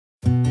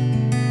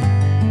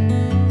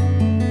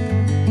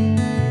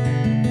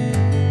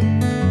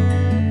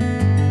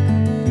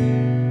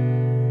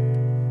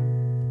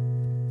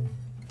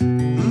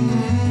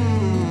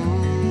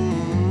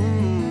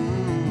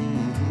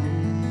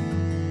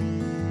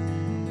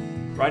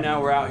Right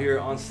now we're out here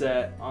on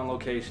set, on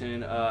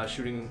location,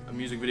 shooting a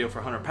music video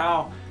for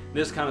Powell.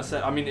 This kind of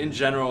set, I mean, in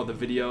general, the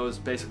video is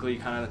basically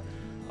kind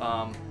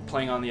of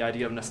playing on the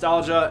idea of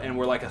nostalgia, and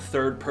we're like a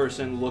third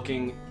person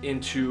looking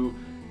into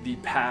the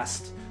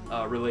past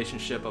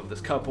relationship of this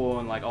couple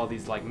and like all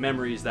these like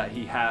memories that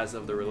he has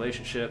of the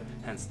relationship,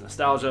 hence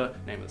nostalgia,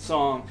 name of the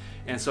song.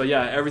 And so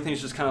yeah, everything's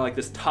just kind of like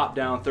this top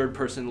down third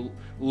person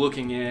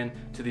looking in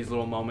to these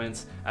little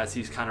moments as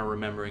he's kind of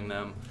remembering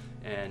them.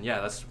 And yeah,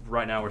 that's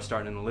right now we're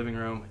starting in the living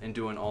room and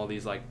doing all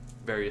these like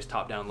various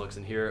top down looks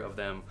in here of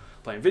them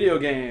playing video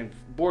games,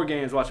 board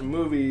games, watching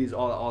movies,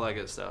 all that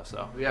good stuff.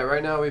 So yeah,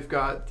 right now we've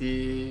got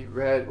the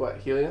red,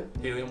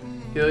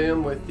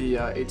 helium with the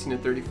 18 to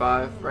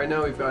 35. Right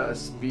now we've got a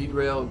speed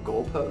rail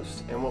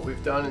goalpost, and what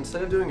we've done,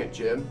 instead of doing a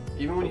jib,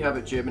 even when you have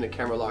a jib and a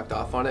camera locked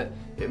off on it,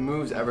 it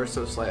moves ever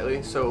so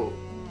slightly. So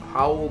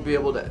how we'll be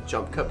able to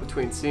jump cut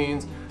between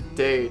scenes,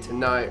 day to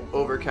night,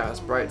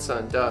 overcast, bright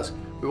sun, dusk.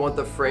 We want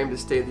the frame to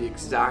stay the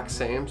exact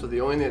same, so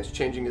the only thing that's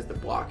changing is the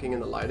blocking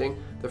and the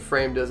lighting. The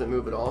frame doesn't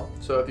move at all.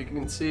 So if you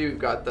can see, we've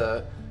got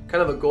the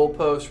kind of a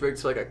goalpost rigged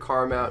to like a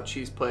car mount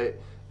cheese plate,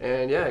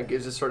 and yeah, it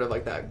gives us sort of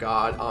like that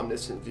God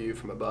omniscient view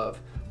from above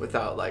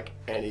without like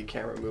any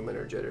camera movement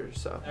or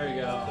jitters. So there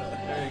you go.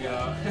 There you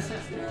go.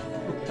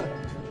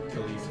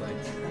 Police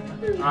lights.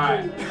 All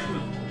right.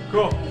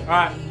 Cool. All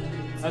right.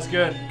 That's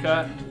good.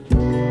 Cut.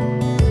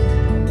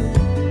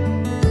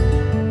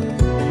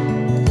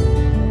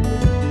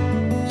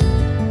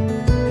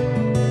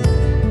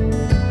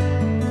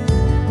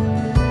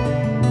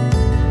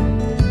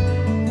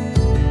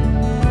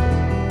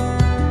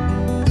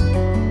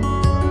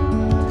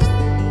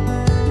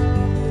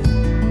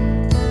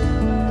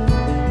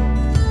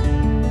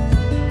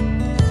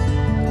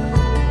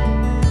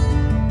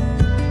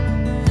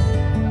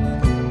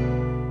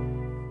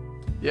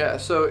 yeah,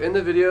 so in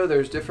the video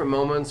there's different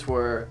moments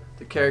where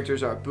the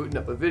characters are booting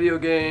up a video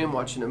game,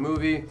 watching a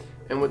movie,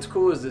 and what's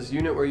cool is this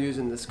unit we're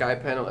using, the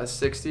SkyPanel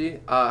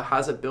S60,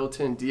 has a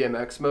built-in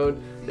DMX mode.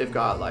 They've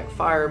got like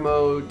fire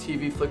mode,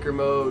 TV flicker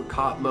mode,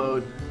 cop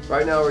mode.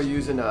 Right now we're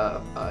using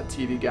a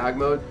TV gag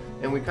mode,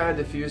 and we kind of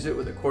diffuse it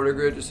with a quarter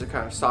grid just to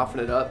kind of soften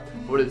it up.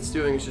 What it's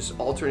doing is just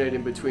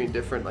alternating between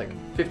different like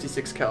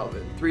 56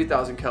 Kelvin,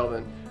 3000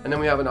 Kelvin, and then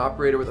we have an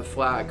operator with a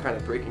flag kind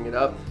of breaking it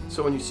up.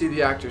 So when you see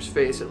the actor's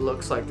face, it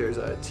looks like there's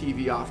a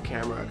TV off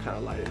camera kind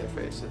of lighting their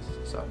faces.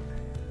 So.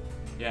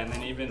 Yeah, and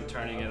then even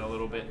turning it a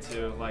little bit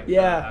too, like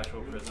yeah. The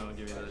actual prism will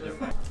give you the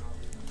difference.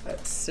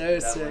 That's so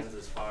that sick. Lens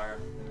is fire.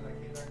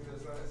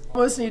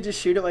 Almost need to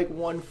shoot it like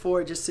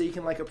 1/4 just so you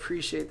can like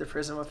appreciate the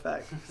prism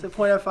effect. The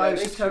 0.05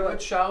 is it's too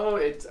much shallow.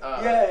 It's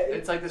yeah,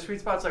 it's like the sweet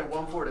spot's like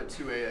 1/4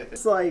 to 2/8. I think.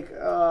 It's like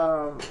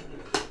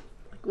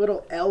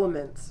little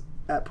elements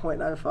at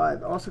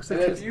 0.95. Almost looks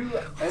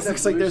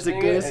like there's a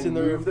ghost in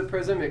the room. The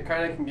prism, it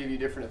kind of can give you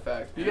different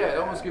effects. But yeah, it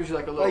almost gives you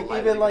like a little like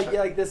even like yeah,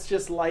 like this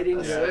just lighting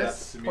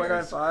this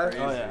 0.95.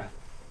 Oh yeah,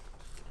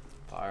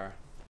 fire.